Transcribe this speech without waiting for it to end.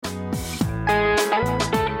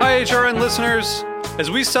HRN listeners.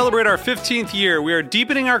 As we celebrate our 15th year, we are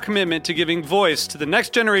deepening our commitment to giving voice to the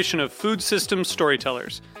next generation of food systems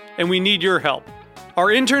storytellers, and we need your help. Our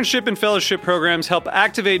internship and fellowship programs help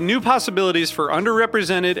activate new possibilities for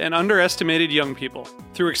underrepresented and underestimated young people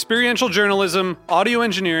through experiential journalism, audio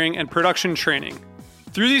engineering, and production training.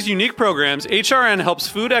 Through these unique programs, HRN helps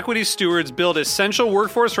food equity stewards build essential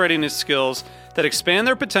workforce readiness skills that expand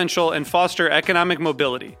their potential and foster economic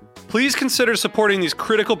mobility. Please consider supporting these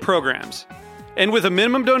critical programs. And with a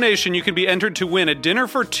minimum donation, you can be entered to win a dinner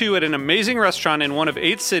for two at an amazing restaurant in one of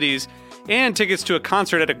 8 cities and tickets to a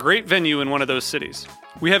concert at a great venue in one of those cities.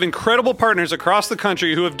 We have incredible partners across the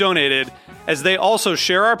country who have donated, as they also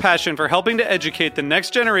share our passion for helping to educate the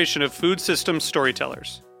next generation of food systems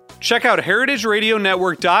storytellers. Check out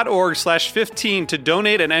heritageradionetwork.org/15 to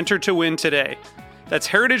donate and enter to win today. That's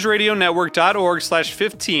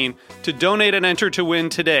heritageradionetwork.org/15 to donate and enter to win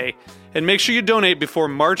today. And make sure you donate before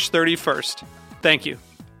March 31st. Thank you.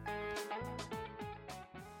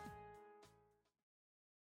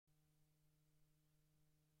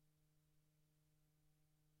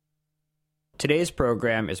 Today's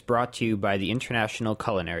program is brought to you by the International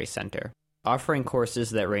Culinary Center, offering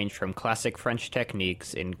courses that range from classic French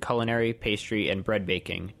techniques in culinary, pastry, and bread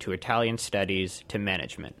baking to Italian studies to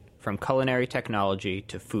management, from culinary technology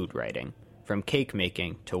to food writing, from cake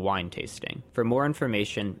making to wine tasting. For more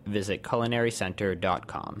information, visit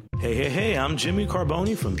culinarycenter.com. Hey, I'm Jimmy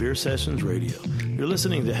Carboni from Beer Sessions Radio. You're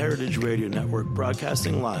listening to Heritage Radio Network,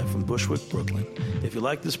 broadcasting live from Bushwick, Brooklyn. If you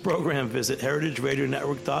like this program, visit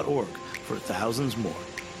heritageradionetwork.org for thousands more.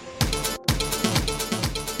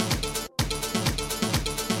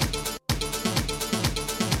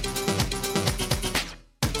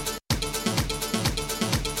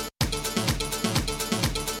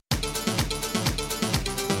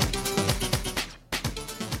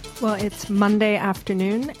 Well, it's Monday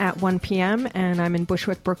afternoon at 1 p.m., and I'm in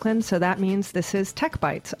Bushwick, Brooklyn, so that means this is Tech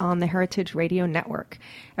Bites on the Heritage Radio Network.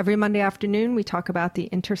 Every Monday afternoon, we talk about the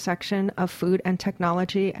intersection of food and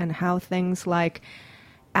technology and how things like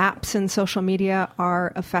apps and social media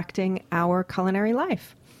are affecting our culinary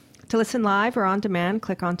life. To listen live or on demand,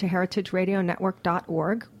 click onto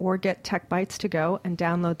heritageradionetwork.org or get Tech Bites to go and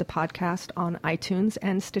download the podcast on iTunes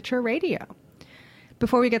and Stitcher Radio.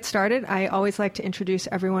 Before we get started, I always like to introduce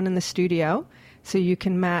everyone in the studio so you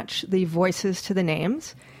can match the voices to the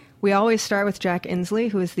names. We always start with Jack Inslee,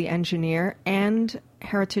 who is the engineer and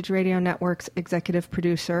Heritage Radio Network's executive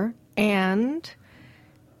producer and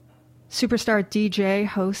superstar DJ,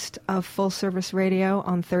 host of Full Service Radio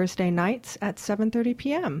on Thursday nights at 7:30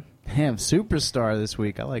 p.m. Damn, superstar this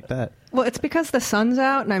week. I like that. Well, it's because the sun's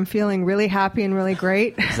out and I'm feeling really happy and really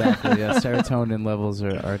great. Exactly, yeah. Serotonin levels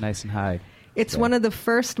are nice and high. It's one of the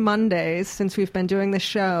first Mondays since we've been doing the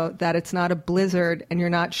show that it's not a blizzard and you're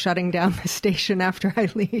not shutting down the station after I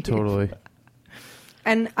leave. Totally.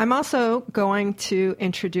 And I'm also going to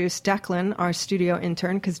introduce Declan, our studio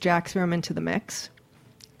intern, because Jack threw him into the mix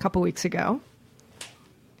a couple weeks ago.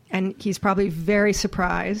 And he's probably very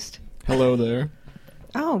surprised. Hello there.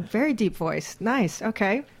 Oh, very deep voice. Nice.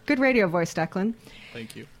 Okay. Good radio voice, Declan.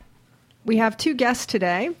 Thank you. We have 2 guests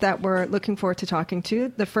today that we're looking forward to talking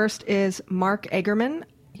to. The first is Mark Egerman.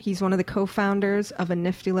 He's one of the co-founders of a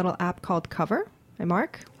nifty little app called Cover. Hi,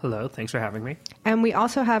 Mark. Hello. Thanks for having me. And we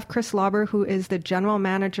also have Chris Lauber, who is the general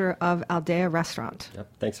manager of Aldea Restaurant. Yep.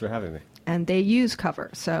 Thanks for having me. And they use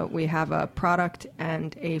Cover. So we have a product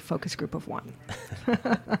and a focus group of 1.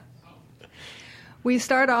 We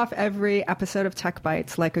start off every episode of Tech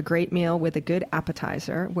Bites like a great meal with a good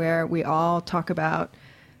appetizer, where we all talk about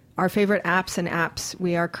our favorite apps and apps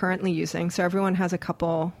we are currently using. So everyone has a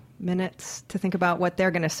couple minutes to think about what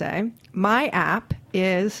they're going to say. My app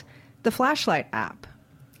is the Flashlight app.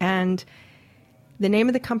 And the name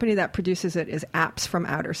of the company that produces it is Apps from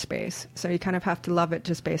Outer Space. So you kind of have to love it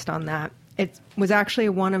just based on that. It was actually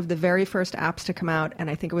one of the very first apps to come out, and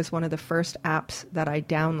I think it was one of the first apps that I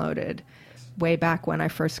downloaded way back when I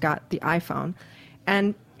first got the iPhone.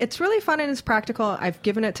 And it's really fun and it's practical. I've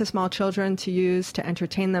given it to small children to use to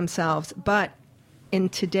entertain themselves. But in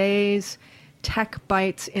today's Tech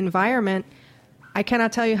Bites environment, I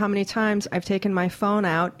cannot tell you how many times I've taken my phone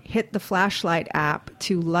out, hit the Flashlight app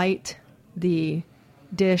to light the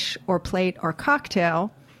dish or plate or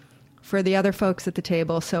cocktail for the other folks at the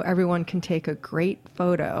table so everyone can take a great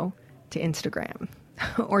photo to Instagram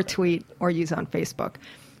or tweet or use on Facebook.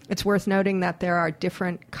 It's worth noting that there are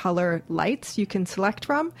different color lights you can select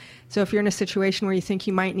from. So if you're in a situation where you think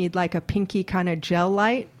you might need like a pinky kind of gel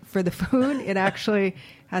light for the food, it actually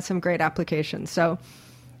has some great applications. So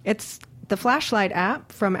it's the Flashlight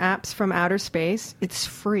app from Apps from Outer Space. It's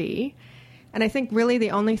free. And I think really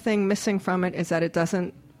the only thing missing from it is that it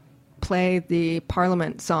doesn't play the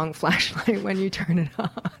Parliament song Flashlight when you turn it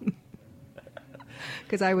on.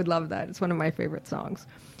 Because I would love that. It's one of my favorite songs.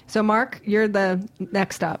 So, Mark, you're the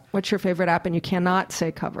next up. What's your favorite app? And you cannot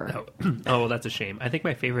say cover. Oh, that's a shame. I think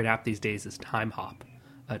my favorite app these days is Time Hop.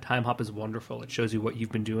 Time Hop is wonderful. It shows you what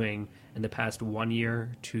you've been doing in the past 1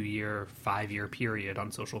 year, 2 year, 5 year period on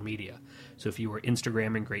social media. So if you were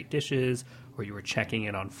Instagramming great dishes, or you were checking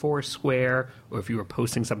in on Foursquare, or if you were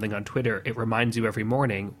posting something on Twitter, it reminds you every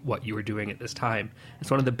morning what you were doing at this time.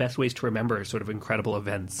 It's one of the best ways to remember sort of incredible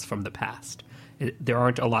events from the past. There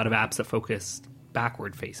aren't a lot of apps that focus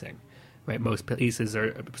backward facing, right? Most places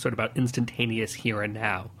are sort of about instantaneous here and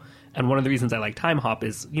now. And one of the reasons I like Time Hop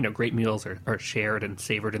is, great meals are shared and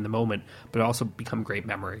savored in the moment, but also become great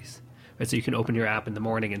memories. Right? So you can open your app in the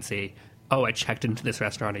morning and say, oh, I checked into this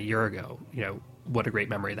restaurant a year ago. What a great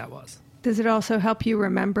memory that was. Does it also help you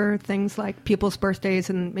remember things like people's birthdays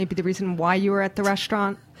and maybe the reason why you were at the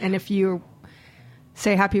restaurant? And if you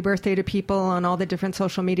say happy birthday to people on all the different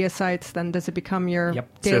social media sites, then does it become your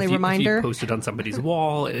daily reminder? If you post it on somebody's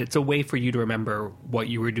wall, it's a way for you to remember what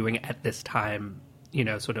you were doing at this time,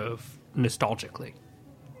 sort of nostalgically.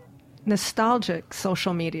 Nostalgic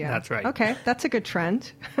social media. That's right. Okay, that's a good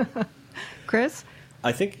trend. Chris?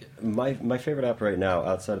 I think my favorite app right now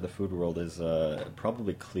outside of the food world is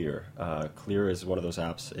probably Clear. Clear is one of those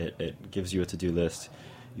apps. It gives you a to-do list.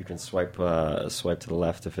 You can swipe to the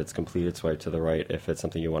left if it's completed, swipe to the right if it's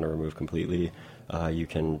something you want to remove completely. You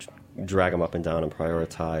can drag them up and down and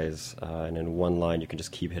prioritize. And in one line, you can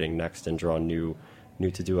just keep hitting next and draw new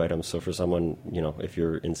to-do items. So for someone, if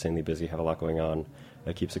you're insanely busy, have a lot going on,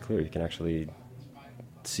 it keeps it clear. You can actually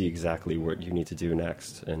see exactly what you need to do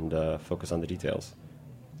next and focus on the details.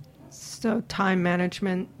 So time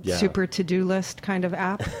management, super to-do list kind of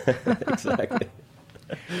app. Exactly.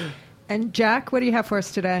 And Jack, what do you have for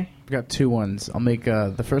us today? I've got two ones. I'll make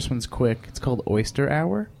the first one's quick. It's called Oyster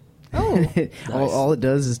Hour. Oh, nice. all it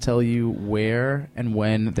does is tell you where and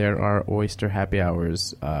when there are oyster happy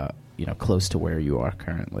hours, close to where you are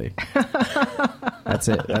currently. That's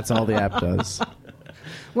it. That's all the app does.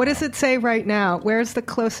 What does it say right now? Where's the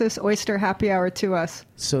closest oyster happy hour to us?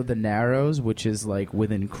 So the Narrows, which is like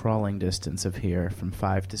within crawling distance of here, from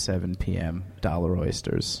 5 to 7 p.m., dollar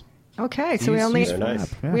oysters. Okay, so we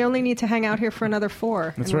only need to hang out here for another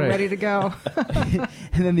 4. That's and right. We're ready to go.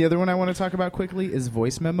 And then the other one I want to talk about quickly is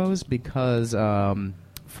voice memos, because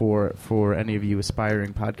for any of you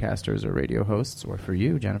aspiring podcasters or radio hosts, or for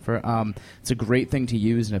you, Jennifer, it's a great thing to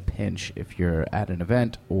use in a pinch if you're at an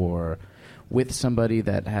event or with somebody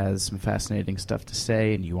that has some fascinating stuff to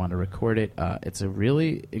say and you want to record it. It's a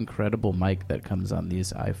really incredible mic that comes on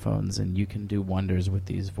these iPhones, and you can do wonders with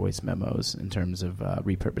these voice memos in terms of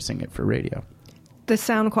repurposing it for radio. The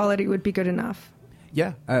sound quality would be good enough.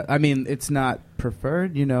 Yeah. I mean, it's not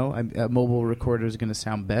preferred, a mobile recorder is going to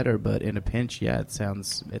sound better, but in a pinch, it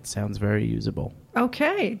sounds very usable.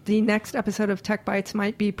 Okay. The next episode of Tech Bites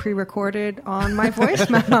might be pre-recorded on my voice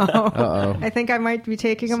memo. Uh-oh. I think I might be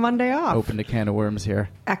taking a Monday off. Opened a can of worms here.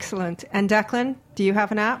 Excellent. And Declan, do you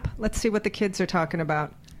have an app? Let's see what the kids are talking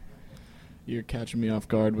about. You're catching me off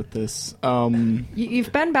guard with this.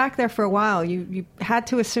 You've been back there for a while. You had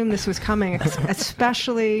to assume this was coming,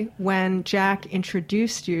 especially when Jack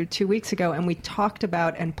introduced you 2 weeks ago and we talked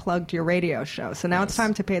about and plugged your radio show. So now It's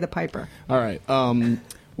time to pay the piper. All right.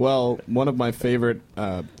 Well, one of my favorite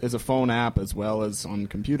is a phone app as well as on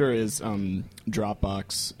computer is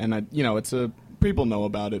Dropbox. And, people know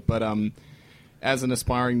about it, but as an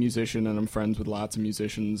aspiring musician, and I'm friends with lots of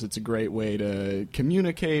musicians, it's a great way to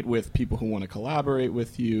communicate with people who want to collaborate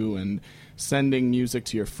with you and sending music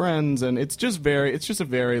to your friends. And it's very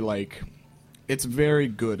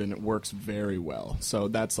good and it works very well. So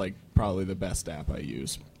that's probably the best app I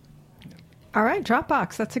use. Yeah. All right,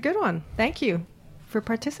 Dropbox. That's a good one. Thank you for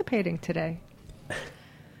participating today.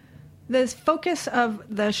 The focus of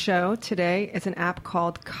the show today is an app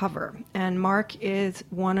called Cover, and Mark is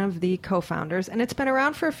one of the co-founders, and it's been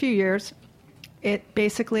around for a few years. It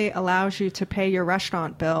basically allows you to pay your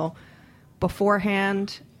restaurant bill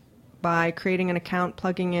beforehand by creating an account,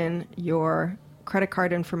 plugging in your credit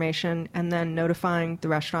card information, and then notifying the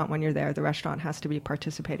restaurant when you're there. The restaurant has to be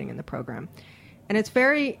participating in the program. And it's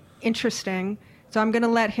very interesting. So I'm going to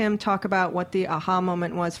let him talk about what the aha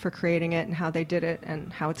moment was for creating it and how they did it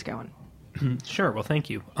and how it's going. Sure. Well, thank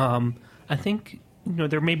you. I think,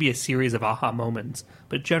 there may be a series of aha moments,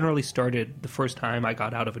 but it generally started the first time I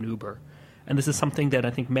got out of an Uber. And this is something that I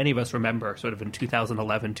think many of us remember sort of in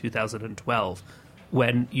 2011, 2012,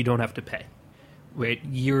 when you don't have to pay. right?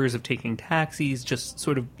 Years of taking taxis, just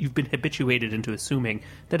sort of, you've been habituated into assuming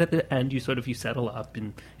that at the end you settle up,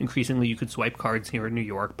 and increasingly you could swipe cards here in New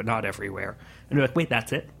York, but not everywhere. And you're like, wait,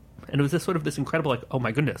 that's it? And it was this incredible, like, oh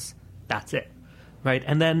my goodness, that's it, right?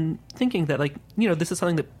 And then thinking that, like, this is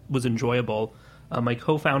something that was enjoyable. My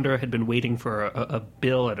co-founder had been waiting for a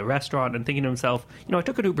bill at a restaurant and thinking to himself, I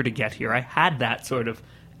took an Uber to get here. I had that sort of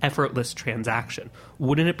effortless transaction.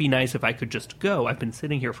 Wouldn't it be nice if I could just go? I've been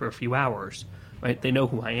sitting here for a few hours, right? They know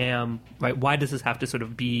who I am, right? Why does this have to sort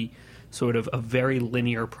of be sort of a very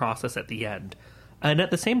linear process at the end? And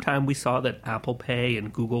at the same time, we saw that Apple Pay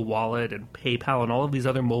and Google Wallet and PayPal and all of these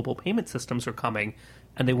other mobile payment systems are coming,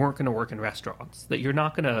 and they weren't going to work in restaurants. That you're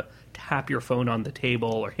not going to tap your phone on the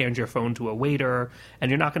table or hand your phone to a waiter,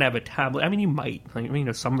 and you're not going to have a tablet. I mean, you might.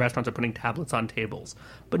 Some restaurants are putting tablets on tables,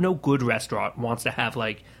 but no good restaurant wants to have,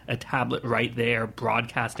 like, a tablet right there,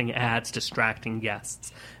 broadcasting ads, distracting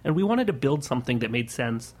guests. And we wanted to build something that made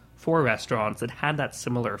sense for restaurants, that had that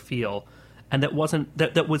similar feel, and that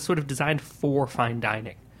was sort of designed for fine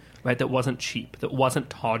dining. Right, that wasn't cheap, that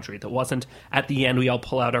wasn't tawdry, that wasn't at the end we all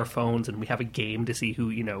pull out our phones and we have a game to see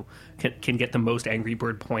who can get the most Angry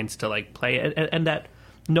Bird points to, like, play, and that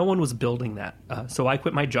no one was building that. So I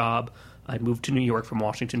quit my job. I moved to New York from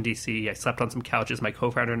Washington D.C. I slept on some couches. My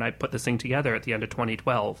co-founder and I put this thing together at the end of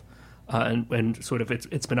 2012, and sort of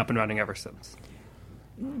it's been up and running ever since.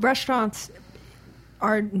 Restaurants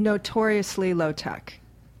are notoriously low tech.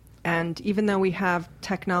 And even though we have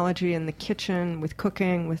technology in the kitchen with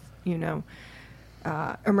cooking, with, immersion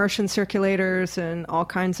circulators and all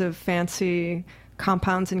kinds of fancy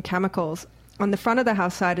compounds and chemicals, on the front of the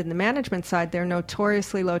house side and the management side, they're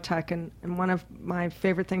notoriously low tech. And one of my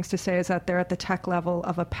favorite things to say is that they're at the tech level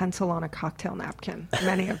of a pencil on a cocktail napkin,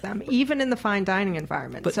 many of them, even in the fine dining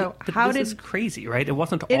environment. But this is crazy, right? It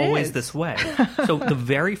wasn't It always is. this way. So the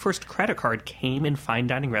very first credit card came in fine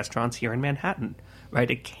dining restaurants here in Manhattan. Right,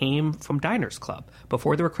 it came from Diners Club.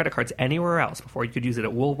 Before there were credit cards anywhere else, before you could use it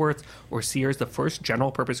at Woolworths or Sears, the first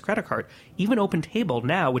general-purpose credit card, even OpenTable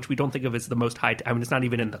now, which we don't think of as the most it's not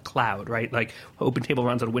even in the cloud, right? Like, OpenTable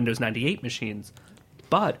runs on Windows 98 machines.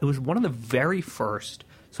 But it was one of the very first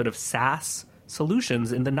sort of SaaS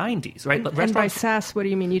solutions in the 90s, right? And by SaaS, what do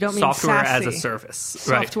you mean? You don't mean software SaaS-y. as a service,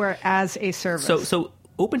 right? Software as a service. So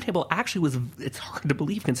OpenTable actually it's hard to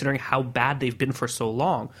believe considering how bad they've been for so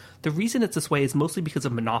long. The reason it's this way is mostly because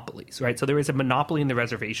of monopolies, right? So there is a monopoly in the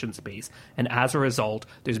reservation space, and as a result,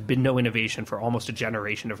 there's been no innovation for almost a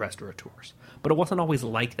generation of restaurateurs. But it wasn't always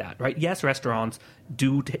like that, right? Yes, restaurants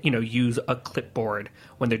do, use a clipboard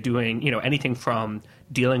when they're doing, anything from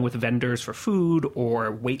dealing with vendors for food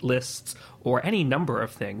or wait lists or any number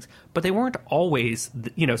of things, but they weren't always,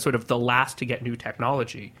 sort of the last to get new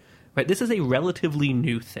technology. Right, this is a relatively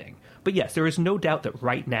new thing. But yes, there is no doubt that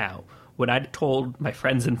right now, when I told my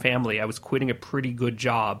friends and family I was quitting a pretty good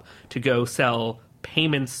job to go sell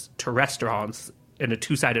payments to restaurants in a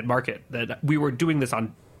two-sided market, that we were doing this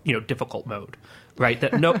on, difficult mode. Right,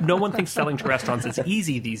 that no one thinks selling to restaurants is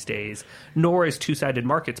easy these days, nor is two-sided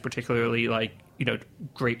markets particularly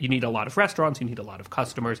great. You need a lot of restaurants, you need a lot of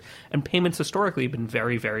customers, and payments historically have been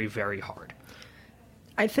very, very, very hard.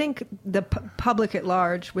 I think the public at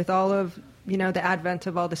large, with all of the advent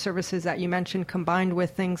of all the services that you mentioned, combined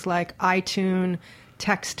with things like iTunes,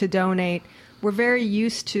 text to donate, we're very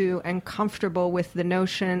used to and comfortable with the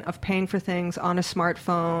notion of paying for things on a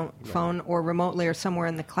smartphone, or remotely or somewhere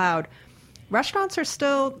in the cloud. Restaurants are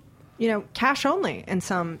still, cash only in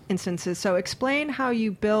some instances. So explain how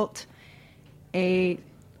you built a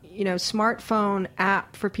smartphone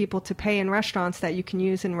app for people to pay in restaurants that you can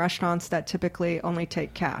use in restaurants that typically only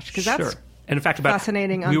take cash. Because that's sure. And in fact,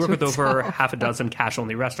 fascinating. We work with over half a dozen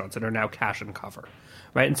cash-only restaurants that are now cash and cover,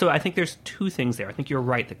 right? And so I think there's two things there. I think you're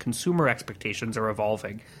right. The consumer expectations are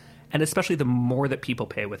evolving. And especially the more that people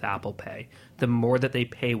pay with Apple Pay, the more that they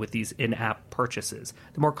pay with these in-app purchases,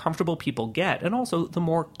 the more comfortable people get, and also the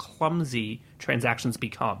more clumsy transactions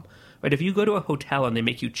become. Right? If you go to a hotel and they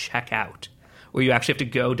make you check out, where you actually have to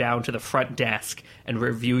go down to the front desk and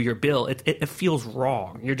review your bill, it feels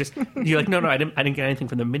wrong. You're like, no, I didn't get anything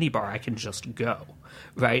from the minibar. I can just go,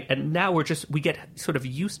 right? And now we get sort of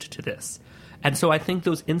used to this. And so I think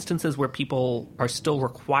those instances where people are still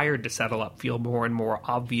required to settle up feel more and more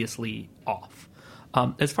obviously off.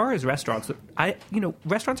 As far as restaurants,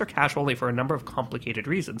 restaurants are cash only for a number of complicated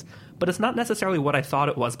reasons, but it's not necessarily what I thought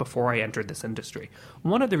it was before I entered this industry.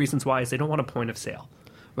 One of the reasons why is they don't want a point of sale.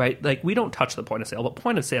 right? Like, we don't touch the point of sale, but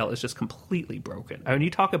point of sale is just completely broken. I mean, you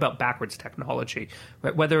talk about backwards technology,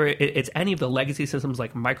 right? Whether it's any of the legacy systems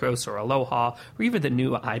like Micros or Aloha, or even the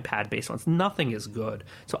new iPad-based ones, nothing is good.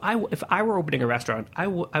 So if I were opening a restaurant, I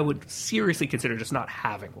would seriously consider just not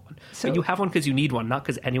having one. So, but you have one because you need one, not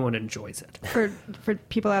because anyone enjoys it. For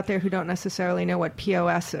people out there who don't necessarily know what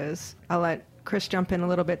POS is, I'll let Chris jump in a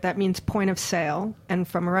little bit. That means point of sale, and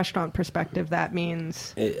from a restaurant perspective, that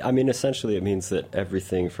means... essentially it means that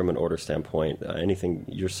everything from an order standpoint, anything,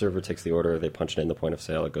 your server takes the order, they punch it in the point of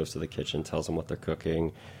sale, it goes to the kitchen, tells them what they're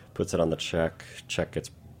cooking, puts it on the check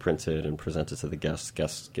gets printed and presented to the guest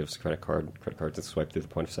gives credit cards and swipe through the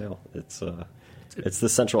point of sale. It's the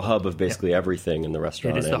central hub of basically everything in the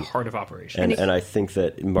restaurant. It is the heart of operation. And I think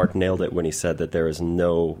that Mark nailed it when he said that there is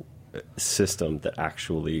no system that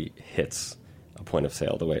actually hits a point of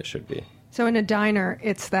sale the way it should be. So in a diner,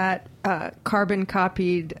 it's that carbon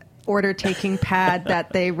copied order taking pad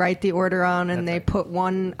that they write the order on, and they put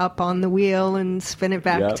one up on the wheel and spin it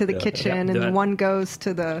back to the kitchen, and one goes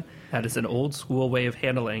to the... That is an old school way of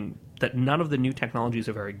handling that none of the new technologies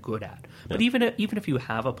are very good at. But even if you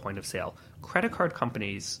have a point of sale, credit card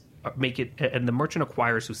companies make it, and the merchant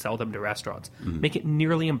acquirers who sell them to restaurants, make it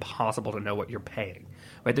nearly impossible to know what you're paying.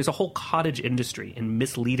 Right? There's a whole cottage industry in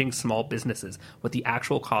misleading small businesses what the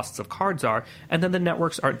actual costs of cards are, and then the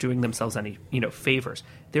networks aren't doing themselves any favors.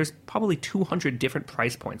 There's probably 200 different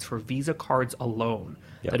price points for Visa cards alone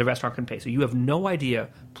that a restaurant can pay. So you have no idea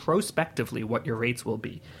prospectively what your rates will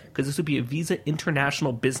be, because this would be a Visa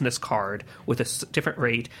International Business card with a different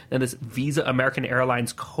rate than this Visa American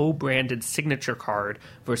Airlines co-branded signature card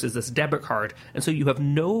versus this debit card. And so you have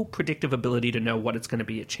no predictive ability to know what it's going to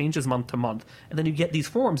be. It changes month to month. And then you get these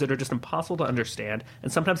forms that are just impossible to understand.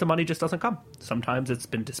 And sometimes the money just doesn't come. Sometimes it's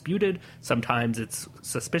been disputed. Sometimes it's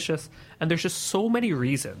suspicious. And there's just so many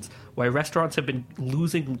reasons why restaurants have been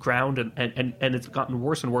losing ground, and it's gotten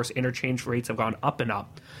worse and worse. Interchange rates have gone up and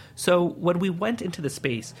up. So when we went into the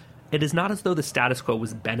space, it is not as though the status quo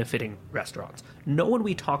was benefiting restaurants. No one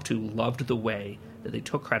we talked to loved the way that they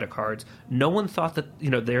took credit cards. No one thought that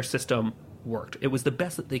their system worked. It was the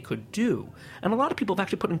best that they could do. And a lot of people have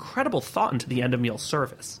actually put incredible thought into the end-of-meal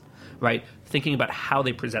service, right? Thinking about how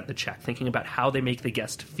they present the check, thinking about how they make the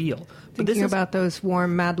guest feel. Thinking about those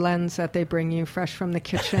warm madeleines that they bring you fresh from the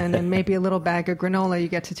kitchen, and maybe a little bag of granola you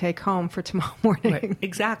get to take home for tomorrow morning. Right,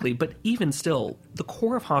 exactly. But even still, the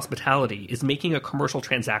core of hospitality is making a commercial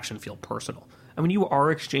transaction feel personal. I mean, you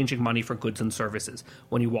are exchanging money for goods and services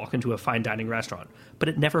when you walk into a fine dining restaurant, but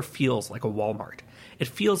it never feels like a Walmart. It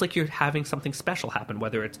feels like you're having something special happen,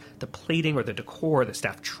 whether it's the plating or the decor, the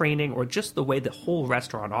staff training, or just the way the whole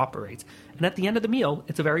restaurant operates. And at the end of the meal,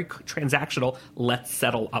 it's a very transactional, let's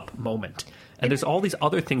settle up moment. And there's all these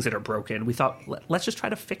other things that are broken. We thought, let's just try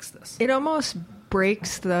to fix this. It almost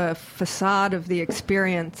breaks the facade of the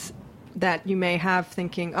experience that you may have,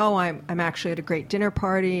 thinking, oh, I'm actually at a great dinner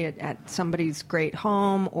party at somebody's great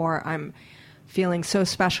home, or I'm feeling so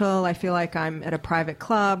special, I feel like I'm at a private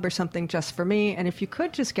club or something just for me. And if you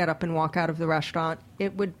could just get up and walk out of the restaurant,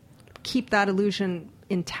 it would keep that illusion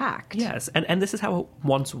intact. Yes, and this is how it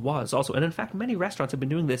once was also. And in fact, many restaurants have been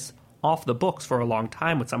doing this off the books for a long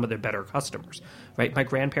time with some of their better customers, right? My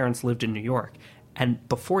grandparents lived in New York, and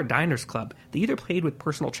before Diners Club, they either paid with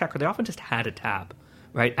personal check or they often just had a tab,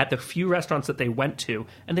 right, at the few restaurants that they went to,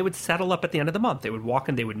 and they would settle up at the end of the month. They would walk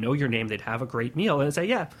in, they would know your name, they'd have a great meal, and say,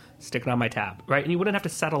 yeah, stick it on my tab, right? And you wouldn't have to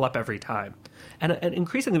settle up every time. And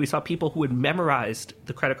increasingly, we saw people who had memorized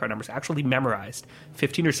the credit card numbers, actually memorized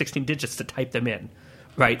 15 or 16 digits to type them in,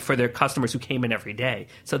 right, for their customers who came in every day.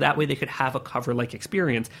 So that way they could have a cover-like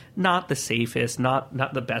experience. Not the safest,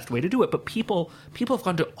 not the best way to do it, but people have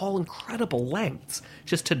gone to all incredible lengths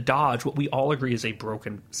just to dodge what we all agree is a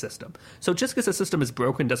broken system. So just because a system is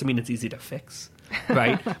broken doesn't mean it's easy to fix,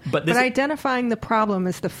 right? But identifying the problem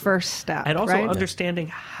is the first step, and also right? understanding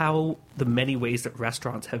how the many ways that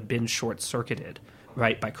restaurants have been short-circuited,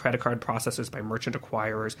 right, by credit card processors, by merchant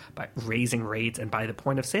acquirers, by raising rates, and by the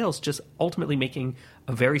point of sales, just ultimately making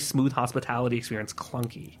a very smooth hospitality experience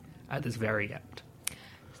clunky at this very end.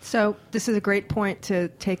 So this is a great point to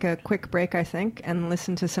take a quick break, I think, and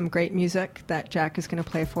listen to some great music that Jack is going to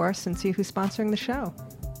play for us and see who's sponsoring the show.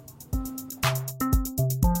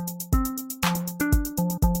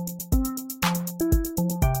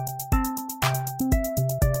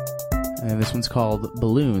 And this one's called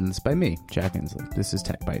Balloons by me, Jack Inslee. This is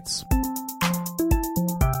Tech Bites.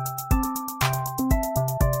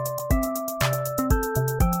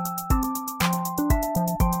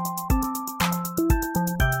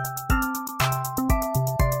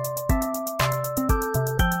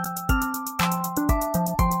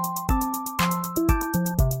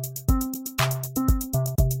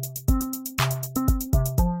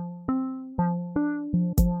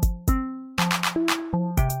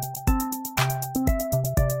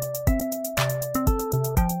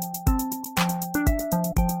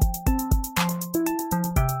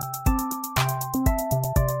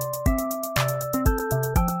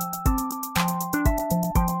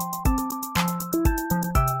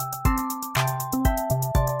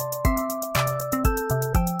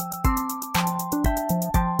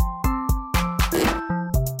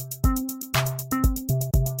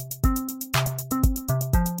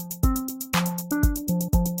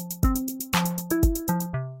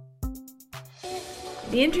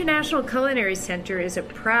 The International Culinary Center is a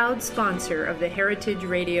proud sponsor of the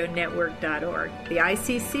heritageradionetwork.org. The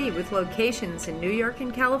ICC, with locations in New York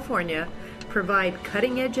and California, provide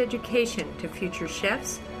cutting-edge education to future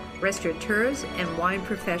chefs, restaurateurs, and wine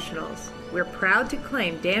professionals. We're proud to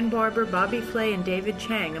claim Dan Barber, Bobby Flay, and David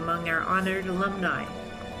Chang among our honored alumni.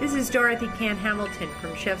 This is Dorothy Can Hamilton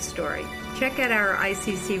from Chef Story. Check out our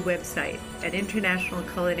ICC website at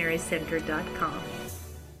internationalculinarycenter.com.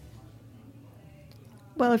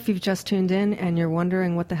 Well, if you've just tuned in and you're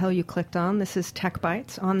wondering what the hell you clicked on, this is Tech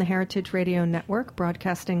Bites on the Heritage Radio Network,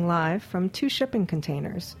 broadcasting live from 2 shipping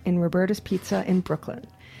containers in Roberta's Pizza in Brooklyn.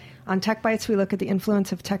 On Tech Bites, we look at the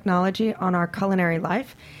influence of technology on our culinary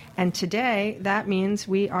life. And today, that means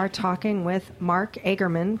we are talking with Mark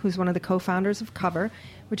Egerman, who's one of the co-founders of Cover,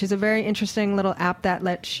 which is a very interesting little app that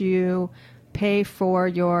lets you pay for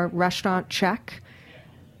your restaurant check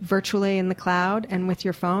virtually in the cloud and with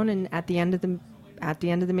your phone. And at the end of the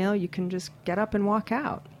meal, you can just get up and walk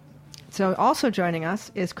out. So also joining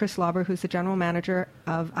us is Chris Lauber, who's the general manager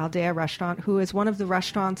of Aldea Restaurant, who is one of the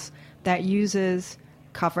restaurants that uses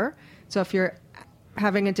Cover. So if you're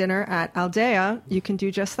having a dinner at Aldea, you can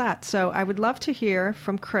do just that. So I would love to hear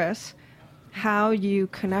from Chris how you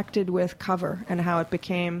connected with Cover and how it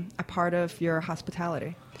became a part of your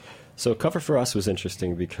hospitality. So Cover for us was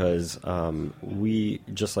interesting because we,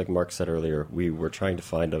 just like Mark said earlier, we were trying to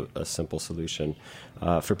find a simple solution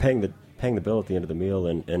for paying the bill at the end of the meal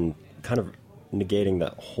and kind of negating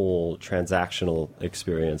that whole transactional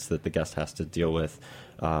experience that the guest has to deal with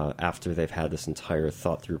after they've had this entire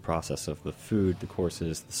thought-through process of the food, the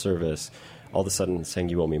courses, the service. All of a sudden, saying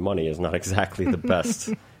you owe me money is not exactly the best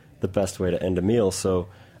the best way to end a meal. So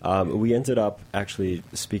we ended up actually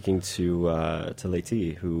speaking to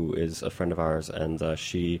Leti, who is a friend of ours, and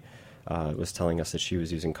she was telling us that she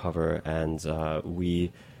was using Cover, and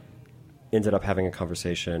we ended up having a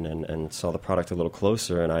conversation and saw the product a little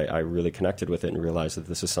closer, and I really connected with it and realized that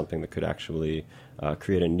this is something that could actually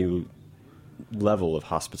create a new level of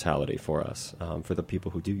hospitality for us, for the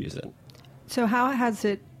people who do use it. So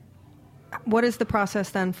what is the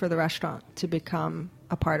process then for the restaurant to become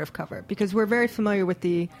a part of Cover? Because we're very familiar with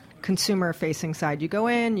the consumer-facing side. You go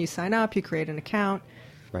in, you sign up, you create an account.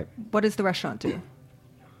 Right. What does the restaurant do?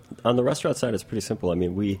 On the restaurant side, it's pretty simple. I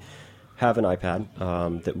mean, we have an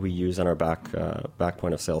iPad that we use on our back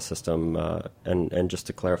point of sale system, and just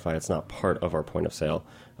to clarify, it's not part of our point of sale,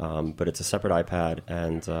 but it's a separate iPad.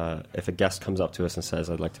 And if a guest comes up to us and says,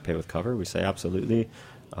 "I'd like to pay with Cover," we say, "Absolutely.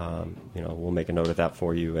 We'll make a note of that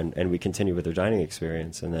for you," and we continue with their dining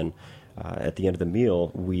experience. And then at the end of the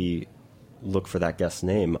meal, we look for that guest's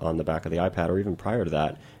name on the back of the iPad, or even prior to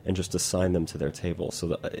that, and just assign them to their table, so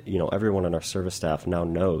that everyone on our service staff now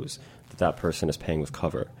knows that person is paying with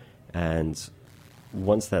Cover. And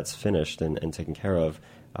once that's finished and taken care of,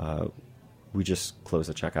 we just close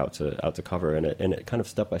the check out to Cover, and it kind of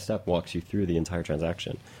step by step walks you through the entire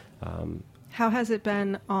transaction. How has it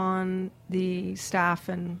been on the staff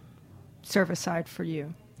and service side for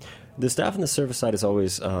you? The staff and the service side is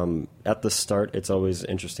always, at the start, it's always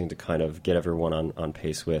interesting to kind of get everyone on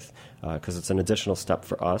pace with, because it's an additional step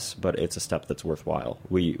for us, but it's a step that's worthwhile.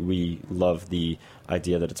 We love the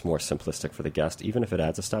idea that it's more simplistic for the guest. Even if it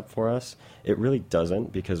adds a step for us, it really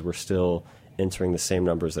doesn't, because we're still entering the same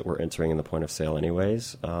numbers that we're entering in the point of sale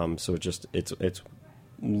anyways. So it's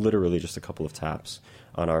literally just a couple of taps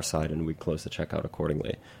on our side, and we close the checkout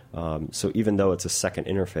accordingly. So even though it's a second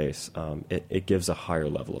interface, it gives a higher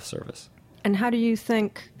level of service. And how do you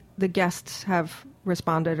think the guests have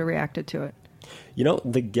responded or reacted to it?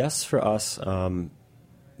 The guests for us,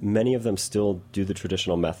 many of them still do the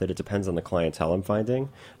traditional method. It depends on the clientele I'm finding.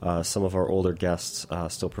 Some of our older guests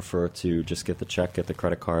still prefer to just get the check, get the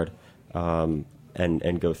credit card, and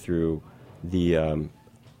go through the...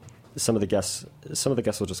 Some of the guests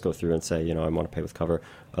will just go through and say, I want to pay with Cover.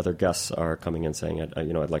 Other guests are coming in saying,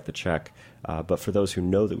 I'd like the check. But for those who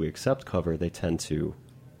know that we accept Cover, they tend to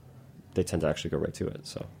actually go right to it.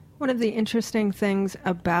 So one of the interesting things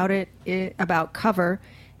about about Cover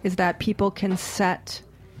is that people can set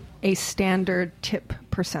a standard tip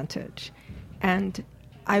percentage, and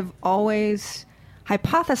I've always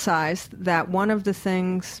hypothesized that one of the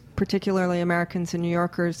things particularly Americans and New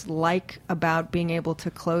Yorkers like about being able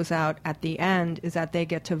to close out at the end is that they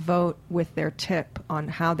get to vote with their tip on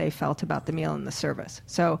how they felt about the meal and the service.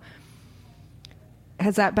 So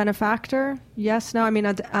has that been a factor? Yes? No? I mean,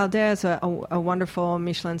 Aldea is a wonderful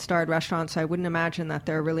Michelin-starred restaurant, so I wouldn't imagine that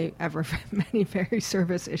there are really ever many very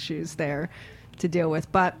service issues there to deal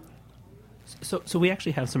with. But So we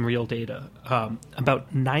actually have some real data.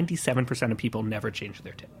 About 97% of people never change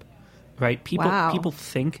their tip, right? People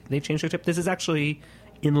think they change their tip. This is actually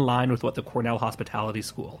in line with what the Cornell Hospitality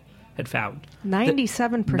School had found.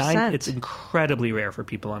 97%. It's incredibly rare for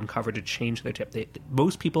people on Cover to change their tip.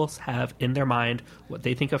 Most people have in their mind what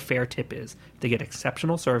they think a fair tip is. If they get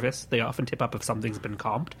exceptional service, they often tip up if something's been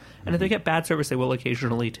comped. And if they get bad service, they will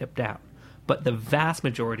occasionally tip down. But the vast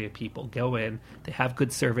majority of people go in, they have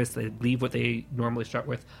good service, they leave what they normally start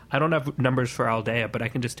with. I don't have numbers for Aldea, but I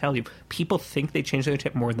can just tell you, people think they change their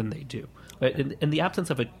tip more than they do. But in the absence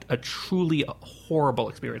of a truly horrible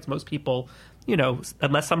experience, most people,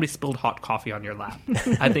 unless somebody spilled hot coffee on your lap,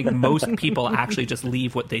 I think most people actually just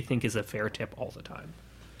leave what they think is a fair tip all the time.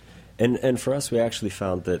 And for us, we actually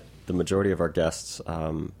found that the majority of our guests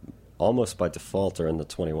almost by default are in the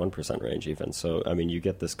 21% range even. So, I mean, you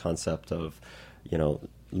get this concept of,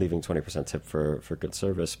 leaving 20% tip for good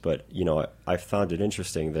service. But, I found it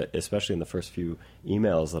interesting that, especially in the first few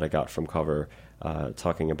emails that I got from Cover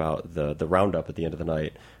talking about the roundup at the end of the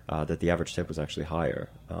night, that the average tip was actually higher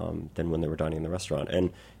than when they were dining in the restaurant.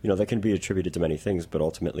 And, that can be attributed to many things, but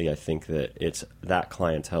ultimately I think that it's that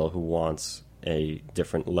clientele who wants a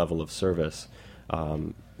different level of service,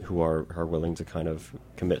 who are willing to kind of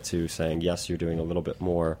commit to saying, yes, you're doing a little bit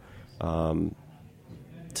more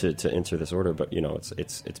to enter this order, but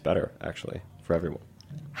it's better actually for everyone.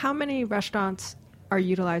 How many restaurants are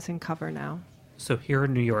utilizing Cover now? So here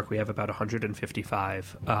in New York, we have about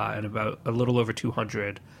 155 and about a little over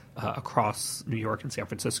 200 across New York and San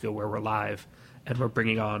Francisco where we're live, and we're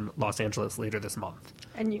bringing on Los Angeles later this month.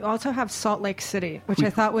 And you also have Salt Lake City, which I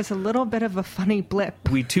thought was a little bit of a funny blip.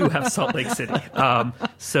 We do have Salt Lake City.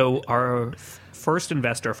 So our first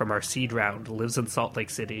investor from our seed round lives in Salt Lake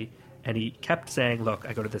City, and he kept saying, look,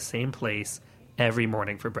 I go to the same place every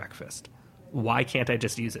morning for breakfast. Why can't I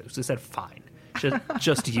just use it? So I said, fine.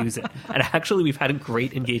 Just use it. And actually, we've had a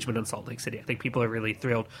great engagement in Salt Lake City. I think people are really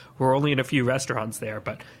thrilled. We're only in a few restaurants there,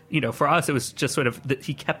 but for us, it was just sort of that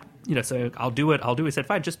he kept saying, "I'll do it." I said,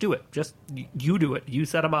 "Fine, just do it. Just you do it. You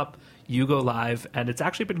set them up. You go live." And it's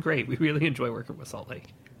actually been great. We really enjoy working with Salt Lake.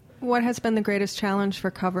 What has been the greatest challenge for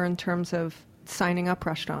Cover in terms of signing up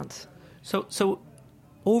restaurants? So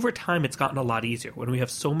over time, it's gotten a lot easier. When we have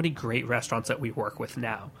so many great restaurants that we work with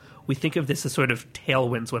now, we think of this as sort of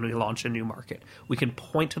tailwinds when we launch a new market. We can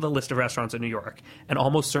point to the list of restaurants in New York, and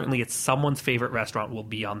almost certainly it's someone's favorite restaurant will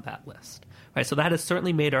be on that list. Right? So that has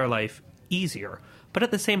certainly made our life easier. But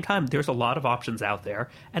at the same time, there's a lot of options out there,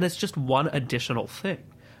 and it's just one additional thing.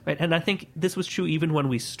 Right? And I think this was true even when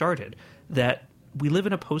we started, that we live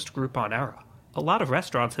in a post-Groupon era. A lot of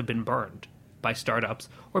restaurants have been burned by startups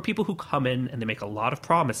or people who come in and they make a lot of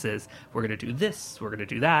promises. We're going to do this, we're going to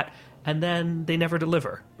do that, and then they never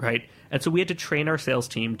deliver, right? And so we had to train our sales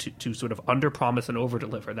team to sort of under-promise and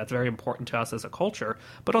over-deliver. That's very important to us as a culture,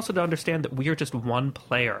 but also to understand that we are just one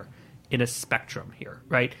player in a spectrum here,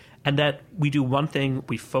 right? And that we do one thing,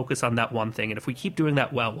 we focus on that one thing, and if we keep doing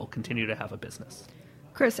that well, we'll continue to have a business.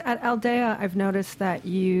 Chris, at Aldea, I've noticed that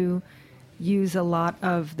you use a lot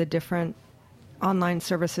of the different online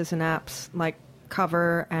services and apps like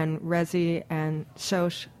Cover and Resi and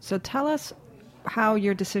Soch. So tell us how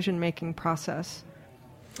your decision-making process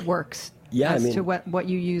works to what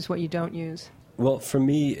you use, what you don't use. Well, for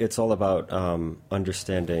me, it's all about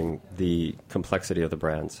understanding the complexity of the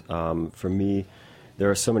brands. For me, there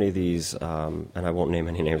are so many of these, and I won't name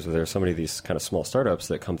any names, but there are so many of these kind of small startups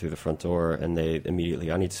that come through the front door and they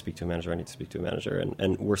immediately, I need to speak to a manager,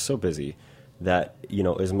 and we're so busy that,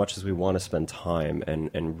 as much as we want to spend time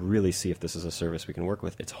and really see if this is a service we can work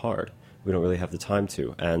with, it's hard. We don't really have the time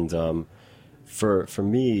to. And for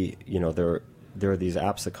me, there are these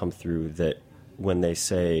apps that come through that when they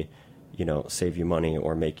say, save you money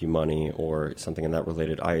or make you money or something in that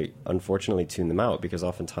related, I unfortunately tune them out because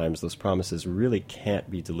oftentimes those promises really can't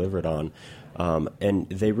be delivered on. And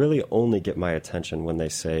they really only get my attention when they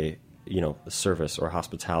say, service or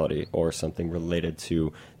hospitality or something related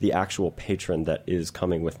to the actual patron that is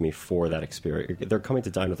coming with me for that experience. They're coming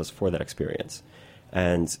to dine with us for that experience.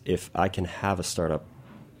 And if I can have a startup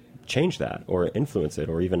change that or influence it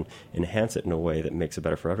or even enhance it in a way that makes it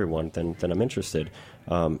better for everyone, then I'm interested.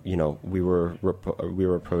 We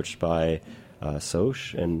were approached by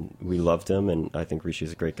Soch, and we loved him, and I think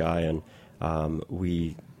Rishi's a great guy, and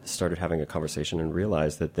we started having a conversation and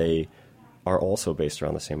realized that they are also based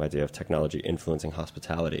around the same idea of technology influencing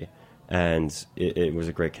hospitality. And it was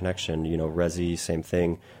a great connection. Resi, same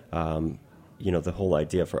thing. The whole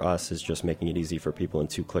idea for us is just making it easy for people in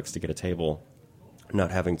 2 clicks to get a table, not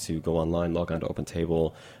having to go online, log on to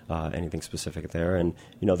OpenTable, anything specific there. And,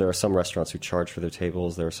 there are some restaurants who charge for their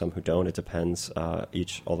tables. There are some who don't. It depends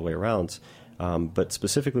each all the way around. But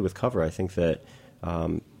specifically with Cover, I think that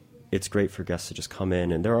it's great for guests to just come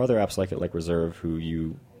in. And there are other apps like it, like Reserve, who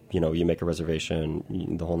you make a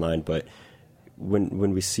reservation, the whole nine. But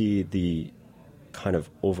when we see the kind of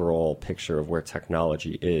overall picture of where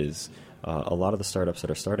technology is, a lot of the startups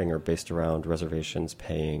that are starting are based around reservations,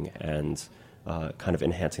 paying, and kind of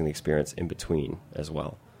enhancing the experience in between as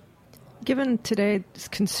well. Given today's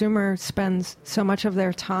consumer spends so much of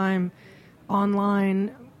their time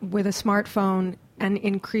online with a smartphone and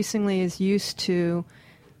increasingly is used to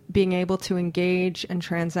being able to engage and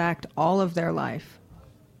transact all of their life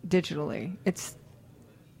digitally, it's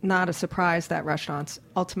not a surprise that restaurants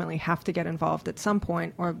ultimately have to get involved at some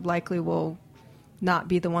point, or likely will not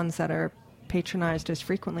be the ones that are patronized as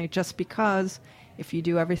frequently, just because if you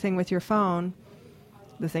do everything with your phone,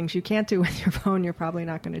 the things you can't do with your phone, you're probably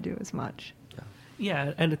not going to do as much.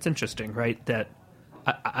 Yeah, and it's interesting, right, that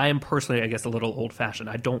I am personally, I guess, a little old-fashioned.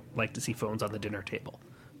 I don't like to see phones on the dinner table,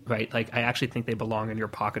 right? Like, I actually think they belong in your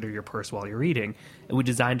pocket or your purse while you're eating, and we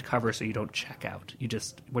designed cover so you don't check out. You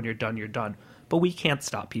just, when you're done, you're done. But we can't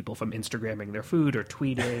stop people from Instagramming their food or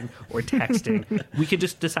tweeting or texting. We could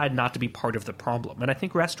just decide not to be part of the problem. And I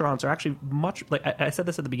think restaurants are actually much, like I said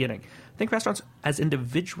this at the beginning, I think restaurants as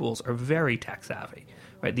individuals are very tech savvy.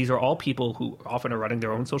 Right? These are all people who often are running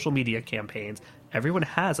their own social media campaigns. Everyone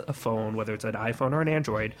has a phone, whether it's an iPhone or an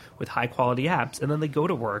Android, with high-quality apps, and then they go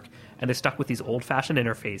to work, and they're stuck with these old-fashioned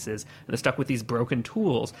interfaces, and they're stuck with these broken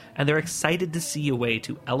tools, and they're excited to see a way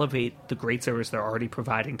to elevate the great service they're already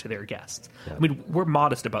providing to their guests. Yeah. I mean, we're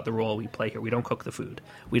modest about the role we play here. We don't cook the food.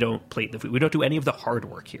 We don't plate the food. We don't do any of the hard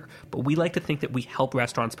work here. But we like to think that we help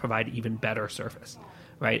restaurants provide even better service.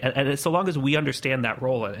 Right, and so long as we understand that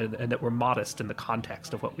role and that we're modest in the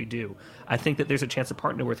context of what we do, I think that there's a chance to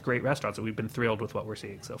partner with great restaurants, and we've been thrilled with what we're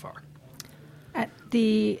seeing so far. I'll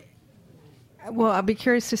be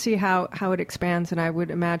curious to see how it expands, and I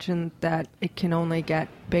would imagine that it can only get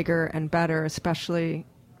bigger and better, especially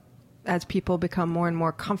as people become more and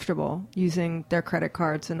more comfortable using their credit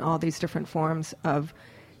cards and all these different forms of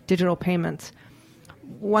digital payments.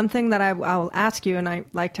 One thing that I'll ask you, and I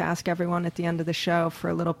like to ask everyone at the end of the show for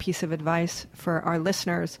a little piece of advice for our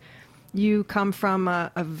listeners. You come from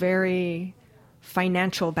a very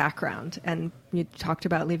financial background, and you talked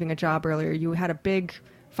about leaving a job earlier. You had a big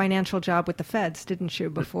financial job with the feds, didn't you,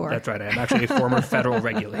 before? That's right. I'm actually a former federal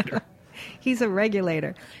regulator. He's a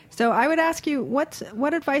regulator. So I would ask you,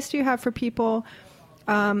 what advice do you have for people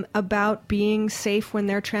about being safe when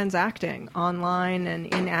they're transacting online and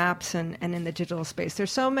in apps and in the digital space?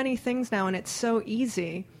 There's so many things now, and it's so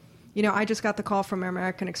easy. You know, I just got the call from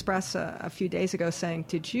American Express a few days ago saying,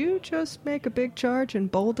 "Did you just make a big charge in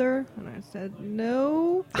Boulder?" And I said,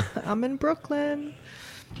 "No, I'm in Brooklyn."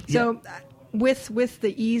 Yeah. So with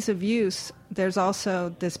the ease of use, there's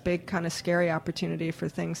also this big kind of scary opportunity for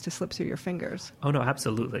things to slip through your fingers. Oh, no,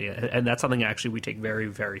 absolutely. And that's something actually we take very,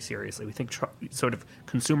 very seriously. We think sort of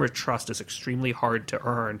consumer trust is extremely hard to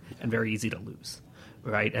earn and very easy to lose,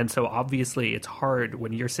 right? And so obviously it's hard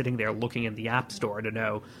when you're sitting there looking in the App Store to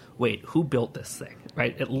know, wait, who built this thing,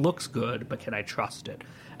 right? It looks good, but can I trust it?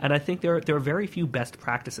 And I think there are very few best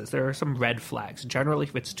practices. There are some red flags. Generally,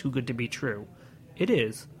 if it's too good to be true, it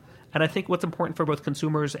is. And I think what's important for both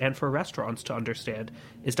consumers and for restaurants to understand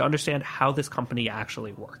is to understand how this company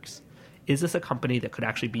actually works. Is this a company that could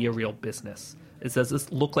actually be a real business? Does this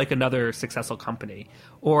look like another successful company?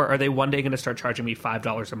 Or are they one day going to start charging me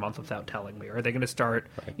 $5 a month without telling me? Or are they going to start,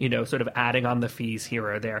 sort of adding on the fees here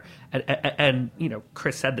or there? And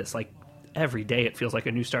Chris said this, like, every day it feels like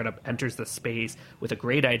a new startup enters the space with a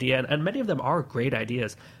great idea, and many of them are great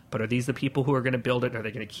ideas, but are these the people who are going to build it? Are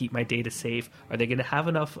they going to keep my data safe? Are they going to have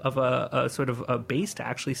enough of a sort of a base to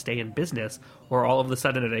actually stay in business? Or all of a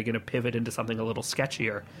sudden are they going to pivot into something a little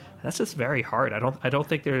sketchier? That's just very hard. I don't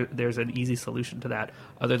think there's an easy solution to that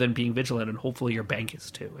other than being vigilant, and hopefully your bank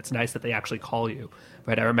is too. It's nice that they actually call you,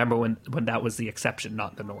 right? I remember when that was the exception,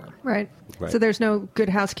 not the norm. Right. So there's no good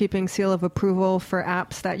housekeeping seal of approval for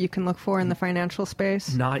apps that you can look for in the financial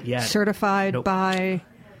space? Not yet. Certified by...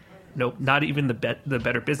 Nope, not even the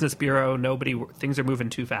Better Business Bureau. Nobody. Things are moving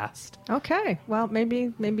too fast. Okay, well,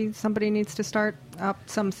 maybe somebody needs to start up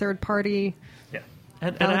some third party. Yeah,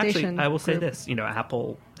 and actually, I will say this: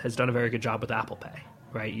 Apple has done a very good job with Apple Pay.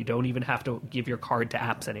 Right, you don't even have to give your card to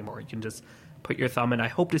apps anymore. You can just put your thumb in. I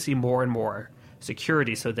hope to see more and more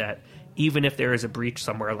security so that even if there is a breach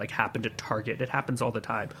somewhere, like happened at Target, it happens all the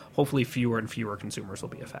time. Hopefully, fewer and fewer consumers will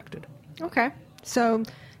be affected. Okay, so.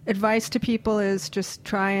 Advice to people is just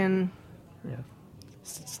try and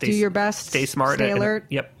do your best. Stay smart. Stay alert.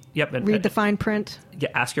 Yep. Yep. And, read the fine print. Yeah,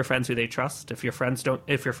 ask your friends who they trust. If your friends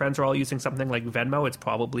are all using something like Venmo, it's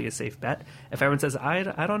probably a safe bet. If everyone says, I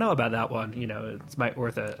don't know about that one, it's might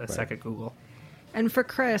worth a second Google. And for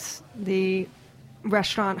Chris, the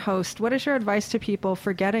restaurant host, what is your advice to people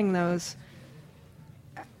for getting those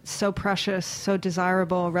so precious, so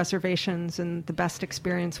desirable reservations and the best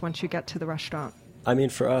experience once you get to the restaurant? I mean,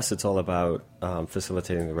 for us, it's all about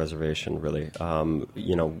facilitating the reservation, really.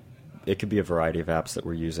 It could be a variety of apps that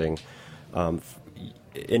we're using.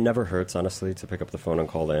 It never hurts, honestly, to pick up the phone and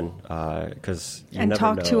call in, because you never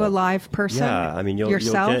talk know. to a live person. Yeah, I mean, you'll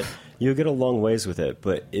get a long ways with it.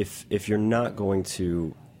 But if you're going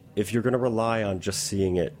to rely on just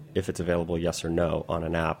seeing it, if it's available, yes or no, on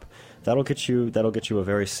an app, that'll get you a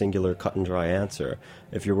very singular, cut and dry answer.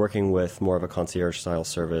 If you're working with more of a concierge style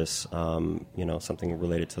service, something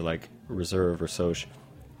related to like Reserve or Soch,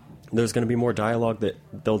 there's going to be more dialogue that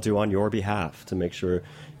they'll do on your behalf to make sure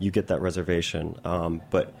you get that reservation.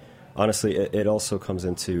 But honestly, it also comes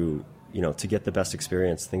into, to get the best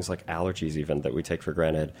experience, things like allergies even that we take for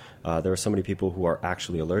granted. There are so many people who are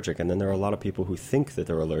actually allergic, and then there are a lot of people who think that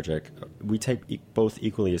they're allergic. We take both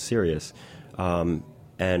equally as serious.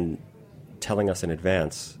 And telling us in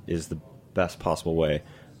advance is the best possible way.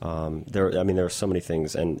 There are so many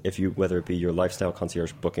things, and whether it be your lifestyle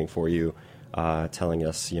concierge booking for you, telling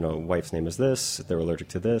us, wife's name is this, they're allergic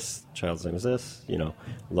to this, child's name is this,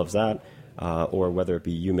 loves that, or whether it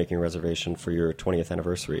be you making a reservation for your 20th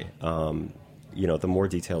anniversary. The more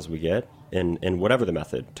details we get in whatever the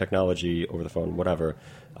method, technology, over the phone, whatever,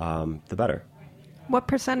 the better. What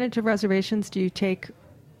percentage of reservations do you take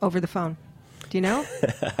over the phone? Do you know?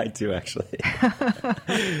 I do, actually.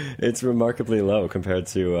 It's remarkably low compared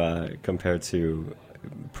to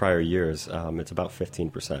prior years. It's about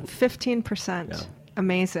 15%. 15%. Yeah.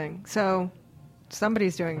 Amazing. So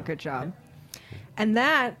somebody's doing a good job. And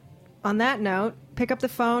on that note, pick up the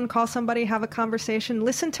phone, call somebody, have a conversation,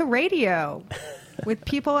 listen to radio with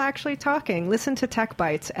people actually talking. Listen to Tech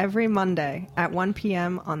Bites every Monday at 1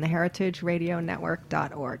 p.m. on the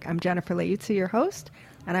heritageradionetwork.org. I'm Jennifer Leuzzi, your host,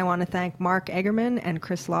 and I want to thank Mark Egerman and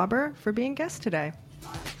Chris Lauber for being guests today.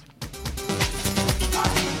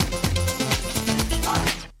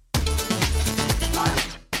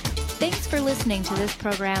 Thanks for listening to this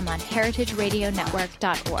program on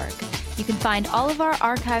heritageradionetwork.org. You can find all of our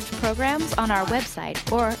archived programs on our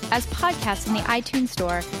website or as podcasts in the iTunes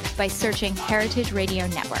Store by searching Heritage Radio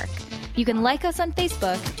Network. You can like us on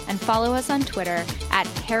Facebook and follow us on Twitter at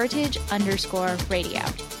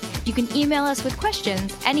heritage_radio. You can email us with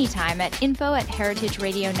questions anytime at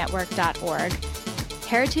info@heritageradionetwork.org.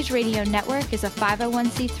 Heritage Radio Network is a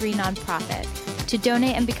 501c3 nonprofit. To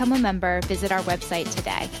donate and become a member, visit our website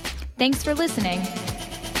today. Thanks for listening.